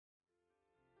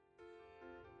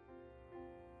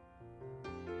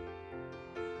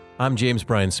I'm James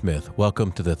Bryan Smith.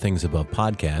 Welcome to the Things Above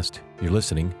podcast. You're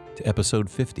listening to episode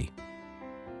 50.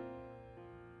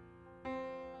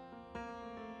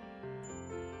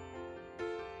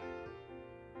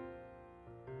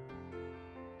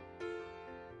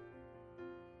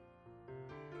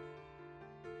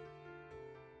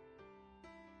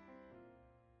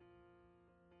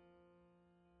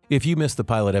 If you missed the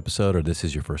pilot episode or this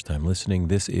is your first time listening,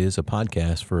 this is a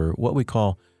podcast for what we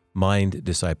call mind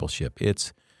discipleship.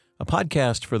 It's a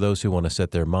podcast for those who want to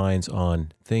set their minds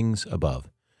on things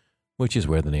above, which is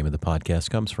where the name of the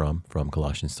podcast comes from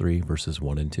Colossians 3, verses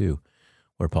 1 and 2,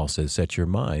 where Paul says, set your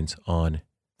minds on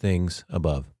things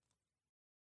above.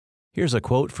 Here's a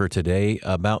quote for today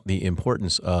about the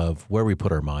importance of where we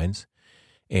put our minds,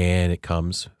 and it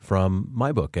comes from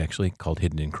my book, actually, called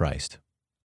Hidden in Christ.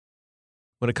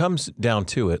 When it comes down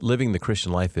to it, living the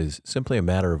Christian life is simply a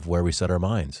matter of where we set our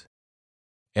minds.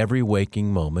 Every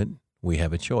waking moment, we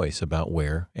have a choice about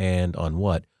where and on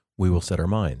what we will set our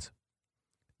minds.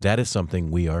 That is something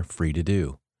we are free to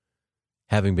do.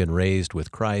 Having been raised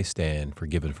with Christ and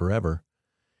forgiven forever,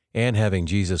 and having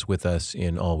Jesus with us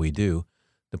in all we do,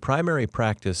 the primary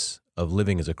practice of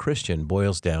living as a Christian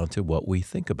boils down to what we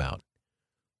think about,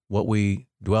 what we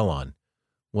dwell on,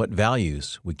 what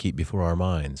values we keep before our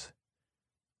minds,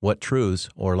 what truths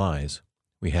or lies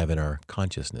we have in our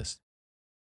consciousness.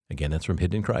 Again, that's from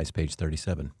Hidden in Christ, page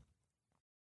 37.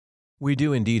 We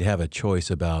do indeed have a choice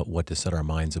about what to set our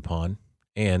minds upon,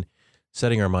 and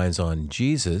setting our minds on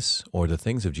Jesus or the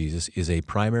things of Jesus is a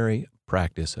primary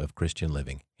practice of Christian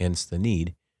living, hence the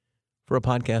need for a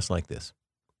podcast like this.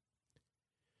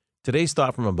 Today's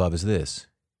thought from above is this: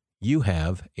 you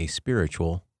have a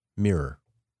spiritual mirror.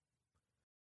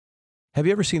 Have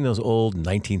you ever seen those old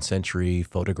 19th century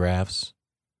photographs?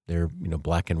 They're,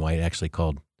 black and white, actually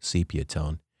called sepia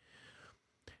tone.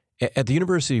 At the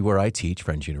university where I teach,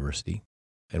 Friends University,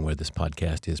 and where this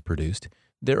podcast is produced,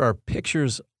 there are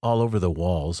pictures all over the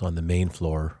walls on the main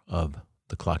floor of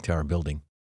the Clock Tower building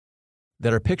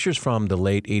that are pictures from the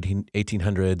late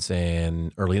 1800s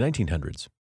and early 1900s.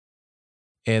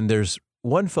 And there's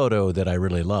one photo that I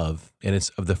really love, and it's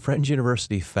of the Friends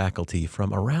University faculty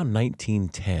from around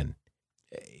 1910.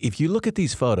 If you look at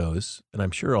these photos, and I'm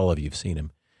sure all of you have seen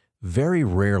them, very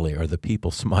rarely are the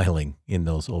people smiling in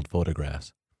those old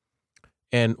photographs.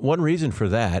 And one reason for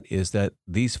that is that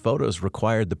these photos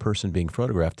required the person being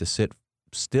photographed to sit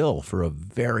still for a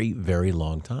very, very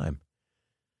long time.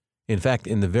 In fact,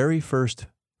 in the very first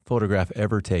photograph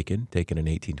ever taken in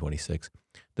 1826,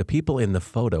 the people in the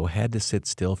photo had to sit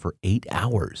still for 8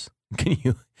 hours. Can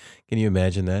you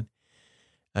imagine that?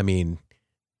 I mean,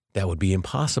 that would be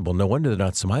impossible. No wonder they're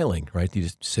not smiling, right? You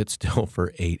just sit still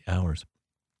for 8 hours.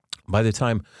 By the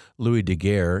time Louis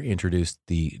Daguerre introduced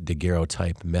the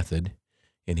daguerreotype method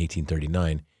in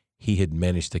 1839, he had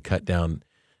managed to cut down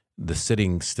the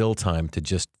sitting still time to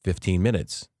just 15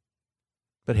 minutes.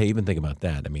 But hey, even think about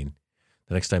that. I mean,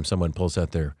 the next time someone pulls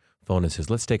out their phone and says,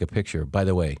 let's take a picture, by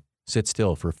the way, sit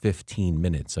still for 15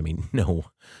 minutes. I mean, no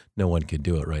one could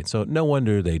do it, right? So no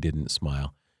wonder they didn't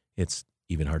smile. It's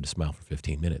even hard to smile for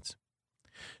 15 minutes.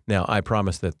 Now, I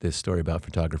promise that this story about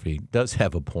photography does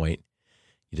have a point.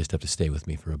 You just have to stay with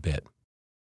me for a bit.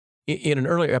 In an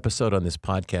earlier episode on this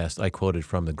podcast, I quoted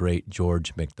from the great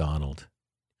George MacDonald.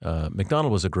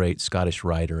 MacDonald was a great Scottish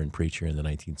writer and preacher in the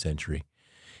 19th century.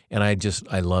 And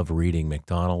I love reading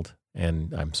MacDonald,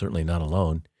 and I'm certainly not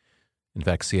alone. In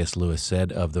fact, C.S. Lewis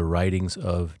said of the writings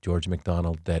of George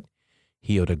MacDonald that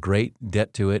he owed a great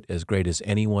debt to it, as great as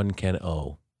anyone can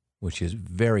owe, which is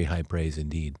very high praise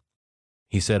indeed.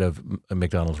 He said of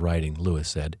MacDonald's writing, Lewis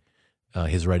said,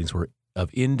 his writings were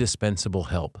of indispensable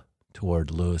help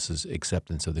toward Lewis's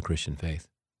acceptance of the Christian faith.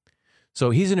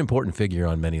 So he's an important figure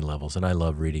on many levels, and I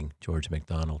love reading George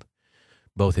MacDonald,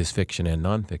 both his fiction and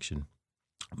nonfiction.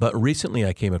 But recently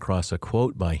I came across a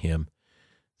quote by him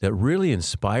that really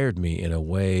inspired me in a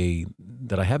way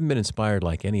that I haven't been inspired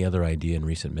like any other idea in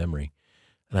recent memory,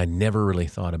 and I never really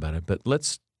thought about it. But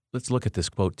let's look at this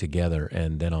quote together,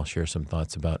 and then I'll share some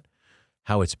thoughts about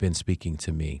how it's been speaking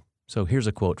to me. So here's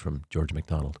a quote from George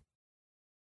MacDonald.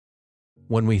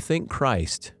 When we think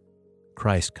Christ,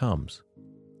 Christ comes.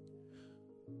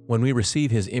 When we receive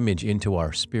his image into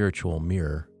our spiritual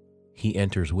mirror, he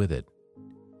enters with it.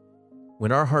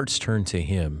 When our hearts turn to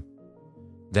him,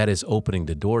 that is opening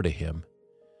the door to him.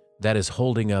 That is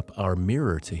holding up our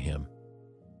mirror to him.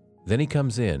 Then he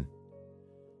comes in,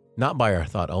 not by our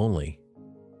thought only,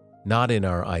 not in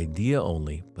our idea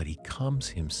only, but he comes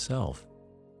himself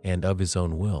and of his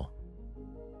own will.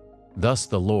 Thus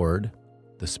the Lord,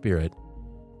 the Spirit,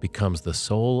 becomes the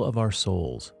soul of our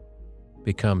souls,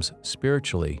 becomes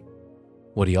spiritually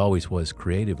what he always was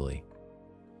creatively.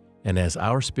 And as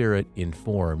our spirit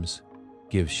informs,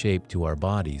 gives shape to our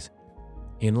bodies,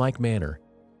 in like manner,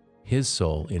 his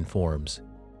soul informs,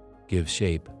 gives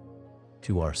shape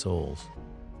to our souls.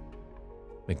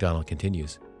 MacDonald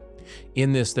continues,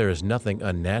 in this there is nothing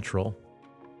unnatural,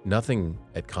 nothing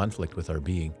at conflict with our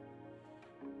being.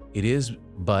 It is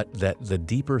but that the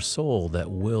deeper soul that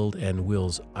willed and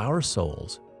wills our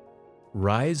souls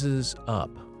rises up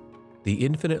the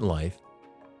infinite life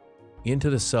into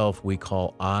the self we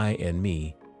call I and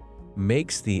me,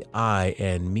 makes the I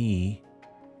and me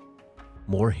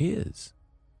more his,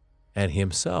 and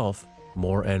himself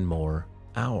more and more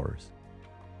ours,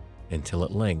 until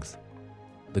at length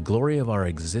the glory of our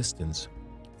existence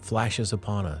flashes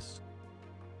upon us.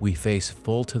 We face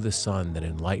full to the sun that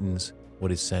enlightens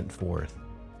what is sent forth,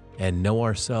 and know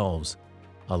ourselves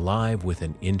alive with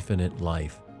an infinite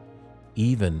life,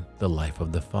 even the life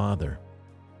of the Father.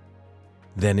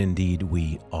 Then indeed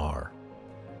we are.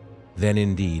 Then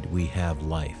indeed we have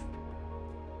life.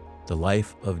 The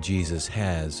life of Jesus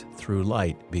has, through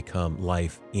light, become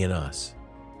life in us.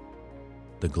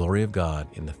 The glory of God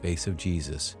in the face of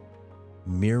Jesus,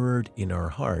 mirrored in our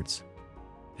hearts,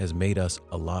 has made us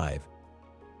alive.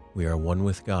 We are one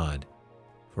with God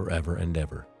forever and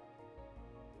ever.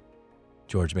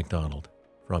 George MacDonald,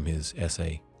 from his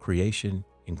essay, Creation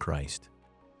in Christ.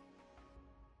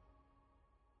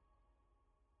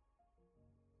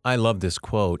 I love this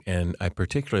quote, and I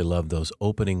particularly love those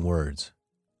opening words.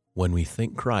 When we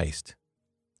think Christ,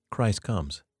 Christ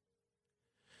comes.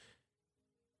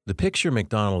 The picture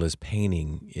MacDonald is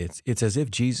painting, it's as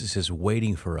if Jesus is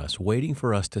waiting for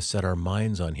us to set our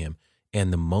minds on him.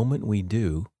 And the moment we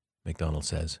do, MacDonald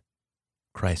says,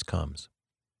 Christ comes.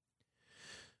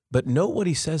 But note what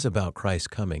he says about Christ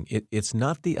coming. It's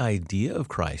not the idea of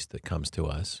Christ that comes to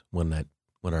us when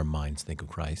our minds think of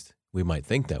Christ. We might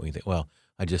think that. We think, well,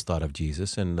 I just thought of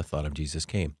Jesus and the thought of Jesus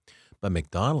came. But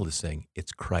MacDonald is saying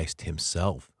it's Christ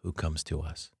himself who comes to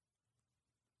us.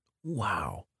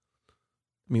 Wow.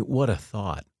 I mean, what a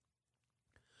thought.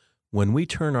 When we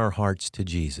turn our hearts to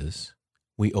Jesus,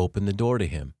 we open the door to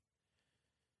him.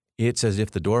 It's as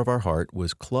if the door of our heart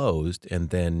was closed, and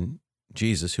then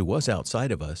Jesus, who was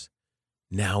outside of us,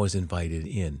 now is invited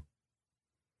in.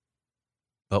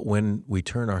 But when we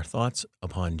turn our thoughts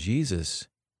upon Jesus,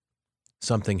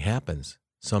 something happens,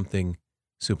 something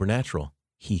supernatural.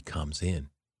 He comes in.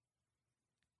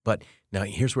 But now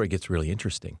here's where it gets really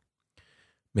interesting.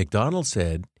 MacDonald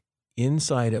said,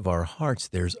 inside of our hearts,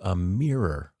 there's a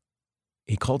mirror.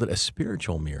 He called it a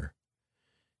spiritual mirror.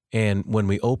 And when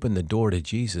we open the door to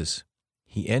Jesus,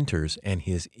 he enters, and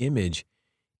his image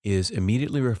is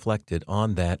immediately reflected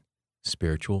on that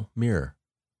spiritual mirror.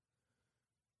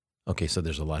 Okay, so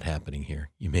there's a lot happening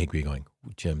here. You may be going,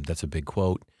 Jim, that's a big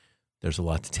quote. There's a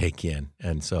lot to take in,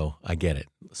 and so I get it.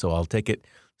 So I'll take it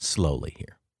slowly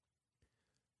here.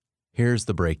 Here's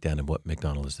the breakdown of what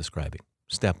MacDonald is describing.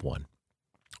 Step 1,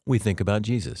 we think about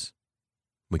Jesus.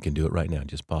 We can do it right now.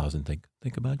 Just pause and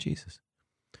think about Jesus.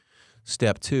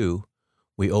 Step 2,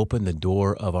 we open the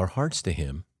door of our hearts to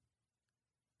him,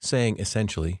 saying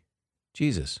essentially,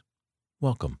 Jesus,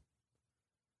 welcome.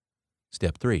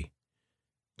 Step 3,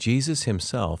 Jesus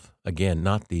himself, again,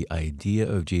 not the idea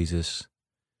of Jesus,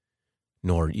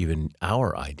 nor even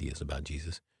our ideas about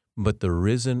Jesus, but the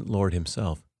risen Lord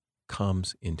himself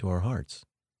comes into our hearts.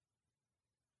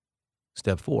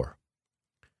 Step 4,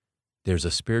 there's a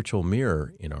spiritual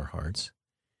mirror in our hearts,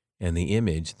 and the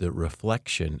image, the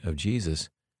reflection of Jesus,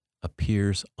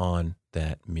 appears on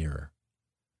that mirror.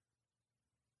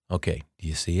 Okay, do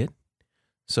you see it?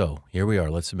 So here we are.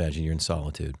 Let's imagine you're in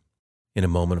solitude, in a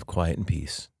moment of quiet and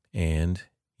peace, and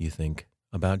you think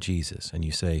about Jesus, and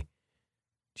you say,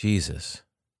 Jesus,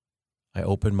 I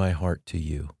open my heart to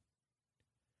you.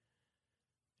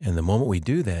 And the moment we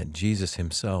do that, Jesus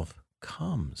himself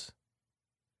comes.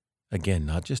 Again,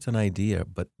 not just an idea,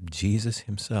 but Jesus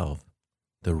himself,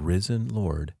 the risen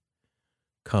Lord,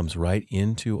 comes right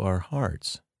into our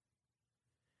hearts.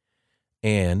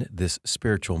 And this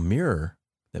spiritual mirror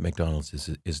that MacDonald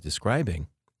is describing,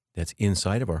 that's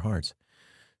inside of our hearts,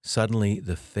 suddenly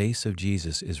the face of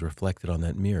Jesus is reflected on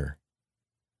that mirror.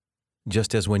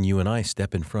 Just as when you and I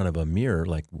step in front of a mirror,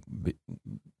 like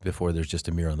before there's just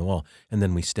a mirror on the wall, and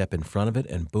then we step in front of it,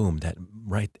 and boom, that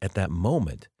right at that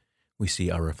moment, we see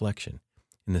our reflection.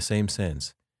 In the same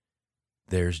sense,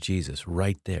 there's Jesus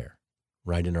right there,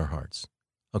 right in our hearts.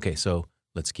 Okay, so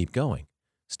let's keep going.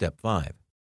 Step 5.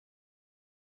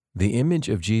 The image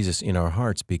of Jesus in our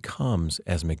hearts becomes,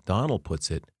 as MacDonald puts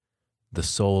it, the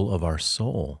soul of our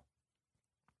soul.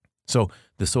 So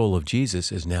the soul of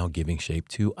Jesus is now giving shape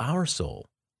to our soul.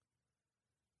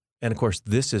 And of course,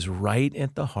 this is right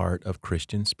at the heart of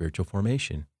Christian spiritual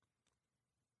formation.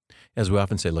 As we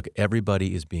often say, look,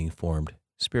 everybody is being formed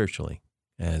spiritually.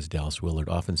 As Dallas Willard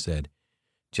often said,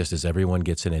 just as everyone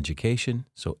gets an education,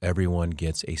 so everyone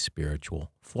gets a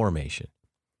spiritual formation.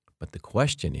 But the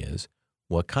question is,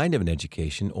 what kind of an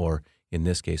education, or in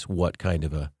this case, what kind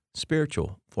of a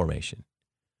spiritual formation?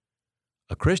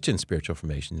 A Christian spiritual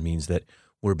formation means that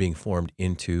we're being formed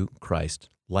into Christ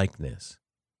likeness.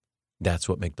 That's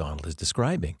what MacDonald is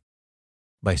describing.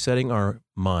 By setting our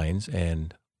minds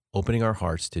and opening our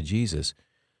hearts to Jesus,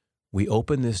 we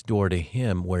open this door to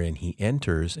him wherein he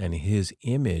enters, and his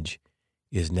image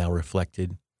is now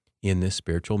reflected in this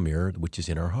spiritual mirror, which is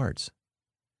in our hearts.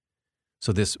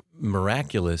 So this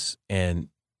miraculous and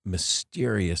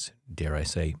mysterious, dare I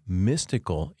say,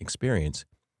 mystical experience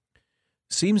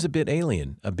seems a bit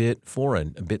alien, a bit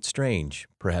foreign, a bit strange,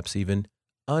 perhaps even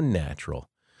unnatural.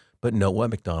 But note what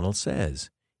MacDonald says.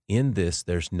 In this,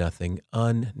 there's nothing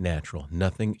unnatural,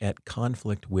 nothing at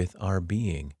conflict with our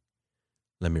being.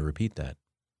 Let me repeat that.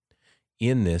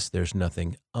 In this, there's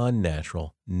nothing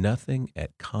unnatural, nothing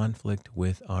at conflict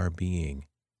with our being.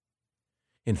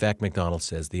 In fact, MacDonald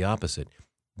says the opposite.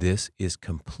 This is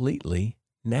completely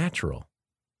natural.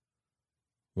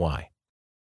 Why?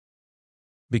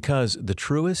 Because the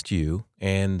truest you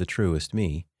and the truest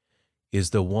me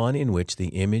is the one in which the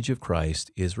image of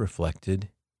Christ is reflected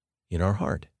in our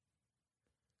heart.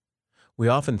 We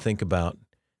often think about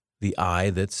the I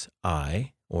that's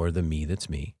I, or the me that's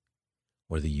me,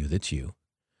 or the you that's you.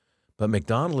 But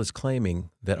MacDonald is claiming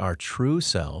that our true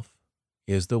self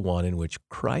is the one in which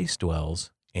Christ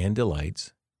dwells and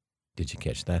delights. Did you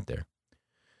catch that there?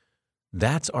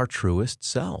 That's our truest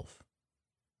self.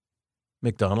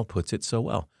 MacDonald puts it so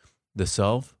well. The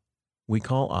self we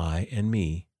call I and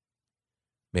me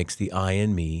makes the I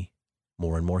and me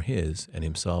more and more his, and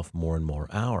himself more and more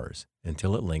ours,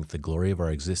 until at length the glory of our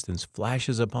existence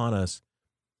flashes upon us,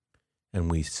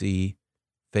 and we see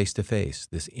face to face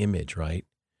this image, right?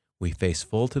 We face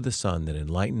full to the sun that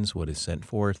enlightens what is sent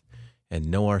forth, and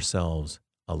know ourselves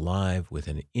alive with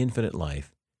an infinite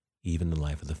life, even the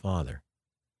life of the Father.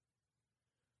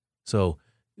 So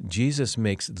Jesus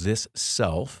makes this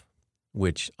self,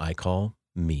 which I call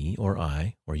me or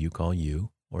I, or you call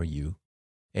you or you,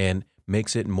 and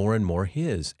makes it more and more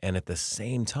his, and at the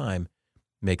same time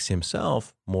makes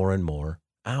himself more and more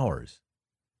ours.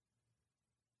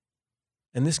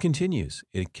 And this continues.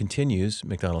 It continues,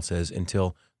 MacDonald says,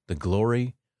 until the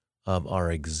glory of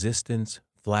our existence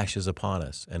flashes upon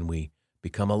us, and we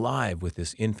become alive with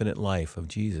this infinite life of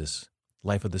Jesus,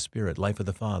 life of the Spirit, life of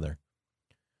the Father,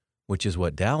 which is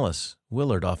what Dallas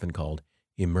Willard often called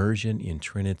immersion in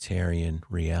Trinitarian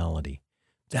reality.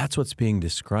 That's what's being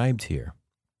described here.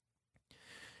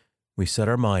 We set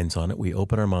our minds on it. We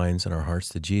open our minds and our hearts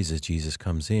to Jesus. Jesus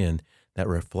comes in. That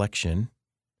reflection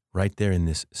right there in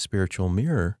this spiritual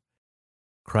mirror,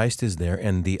 Christ is there,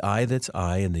 and the I that's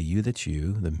I and the you that's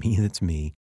you, the me that's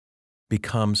me,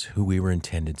 becomes who we were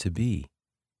intended to be,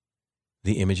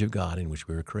 the image of God in which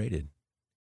we were created.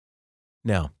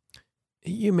 Now,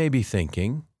 you may be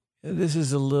thinking, this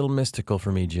is a little mystical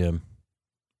for me, Jim.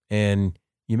 And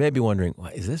you may be wondering,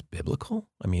 well, is this biblical?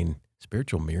 I mean,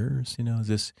 spiritual mirrors,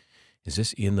 is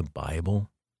this in the Bible?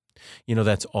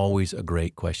 That's always a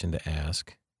great question to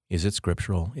ask. Is it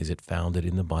scriptural? Is it founded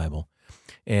in the Bible?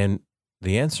 And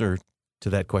the answer to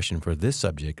that question for this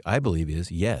subject, I believe,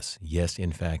 is yes. Yes,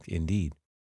 in fact, indeed.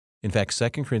 In fact,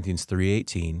 2 Corinthians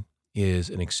 3:18 is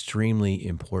an extremely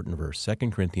important verse.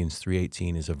 2 Corinthians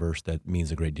 3:18 is a verse that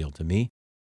means a great deal to me.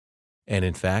 And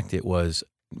in fact, it was,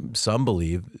 some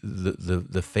believe,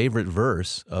 the favorite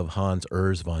verse of Hans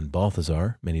Urs von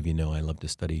Balthasar. Many of you know I love to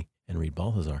study and read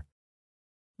Balthasar.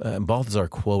 Balthasar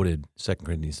quoted 2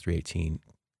 Corinthians 3:18,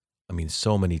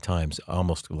 so many times,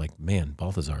 almost like, man,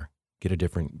 Balthasar, get a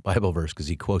different Bible verse, because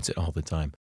he quotes it all the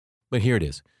time. But here it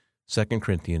is, 2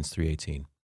 Corinthians 3:18.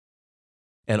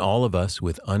 And all of us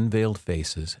with unveiled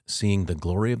faces, seeing the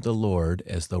glory of the Lord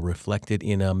as though reflected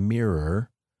in a mirror,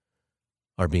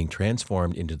 are being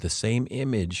transformed into the same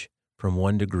image from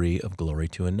one degree of glory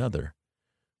to another.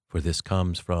 For this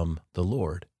comes from the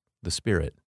Lord, the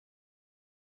Spirit.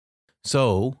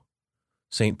 So,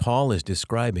 St. Paul is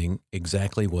describing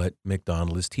exactly what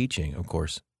MacDonald is teaching. Of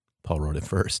course, Paul wrote it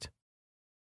first.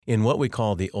 In what we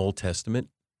call the Old Testament,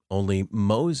 only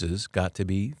Moses got to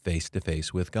be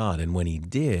face-to-face with God. And when he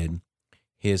did,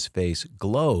 his face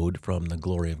glowed from the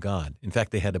glory of God. In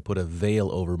fact, they had to put a veil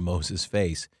over Moses'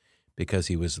 face because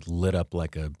he was lit up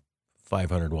like a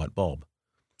 500-watt bulb.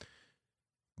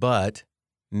 But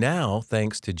now,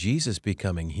 thanks to Jesus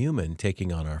becoming human,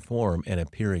 taking on our form and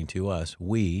appearing to us,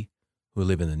 we, who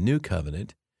live in the new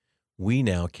covenant, we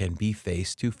now can be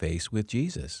face to face with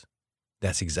Jesus.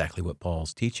 That's exactly what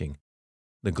Paul's teaching.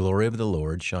 The glory of the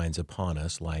Lord shines upon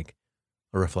us like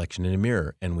a reflection in a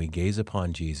mirror, and we gaze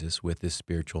upon Jesus with this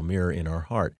spiritual mirror in our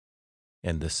heart.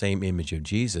 And the same image of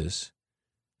Jesus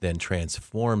then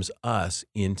transforms us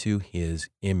into his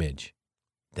image.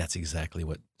 That's exactly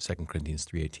what 2 Corinthians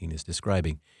 3:18 is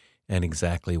describing, and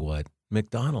exactly what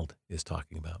MacDonald is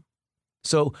talking about.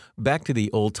 So back to the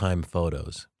old-time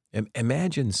photos.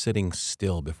 Imagine sitting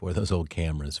still before those old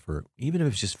cameras for even if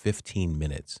it's just 15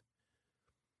 minutes,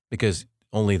 because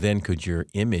only then could your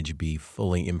image be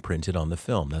fully imprinted on the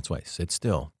film. That's why sit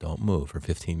still, don't move for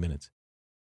 15 minutes.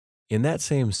 In that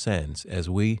same sense, as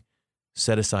we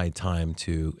set aside time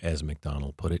to, as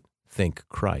MacDonald put it, think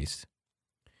Christ,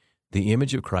 the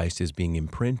image of Christ is being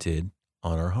imprinted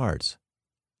on our hearts.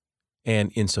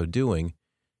 And in so doing,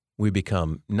 we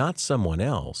become not someone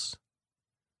else,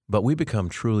 but we become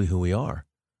truly who we are,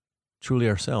 truly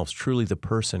ourselves, truly the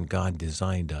person God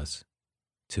designed us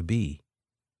to be.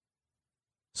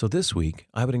 So this week,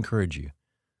 I would encourage you,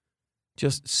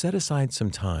 just set aside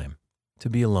some time to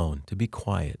be alone, to be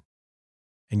quiet.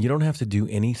 And you don't have to do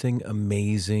anything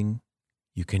amazing.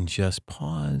 You can just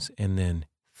pause and then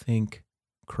think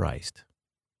Christ.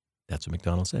 That's what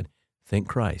MacDonald said. Think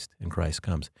Christ, and Christ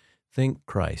comes. Think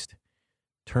Christ.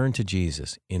 Turn to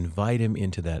Jesus. Invite him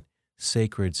into that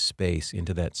sacred space,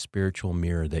 into that spiritual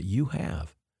mirror that you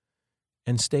have,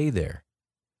 and stay there.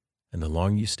 And the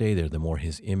longer you stay there, the more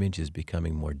his image is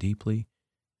becoming more deeply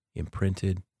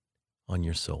imprinted on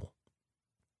your soul.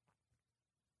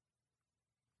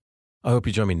 I hope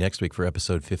you join me next week for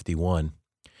episode 51.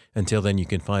 Until then, you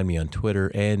can find me on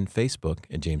Twitter and Facebook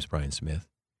at James Bryan Smith.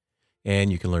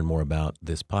 And you can learn more about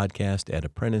this podcast at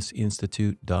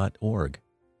apprenticeinstitute.org.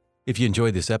 If you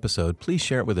enjoyed this episode, please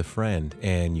share it with a friend,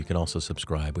 and you can also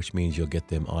subscribe, which means you'll get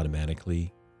them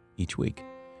automatically each week.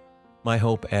 My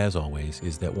hope, as always,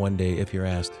 is that one day if you're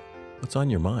asked, what's on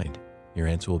your mind? Your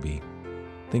answer will be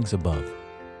things above.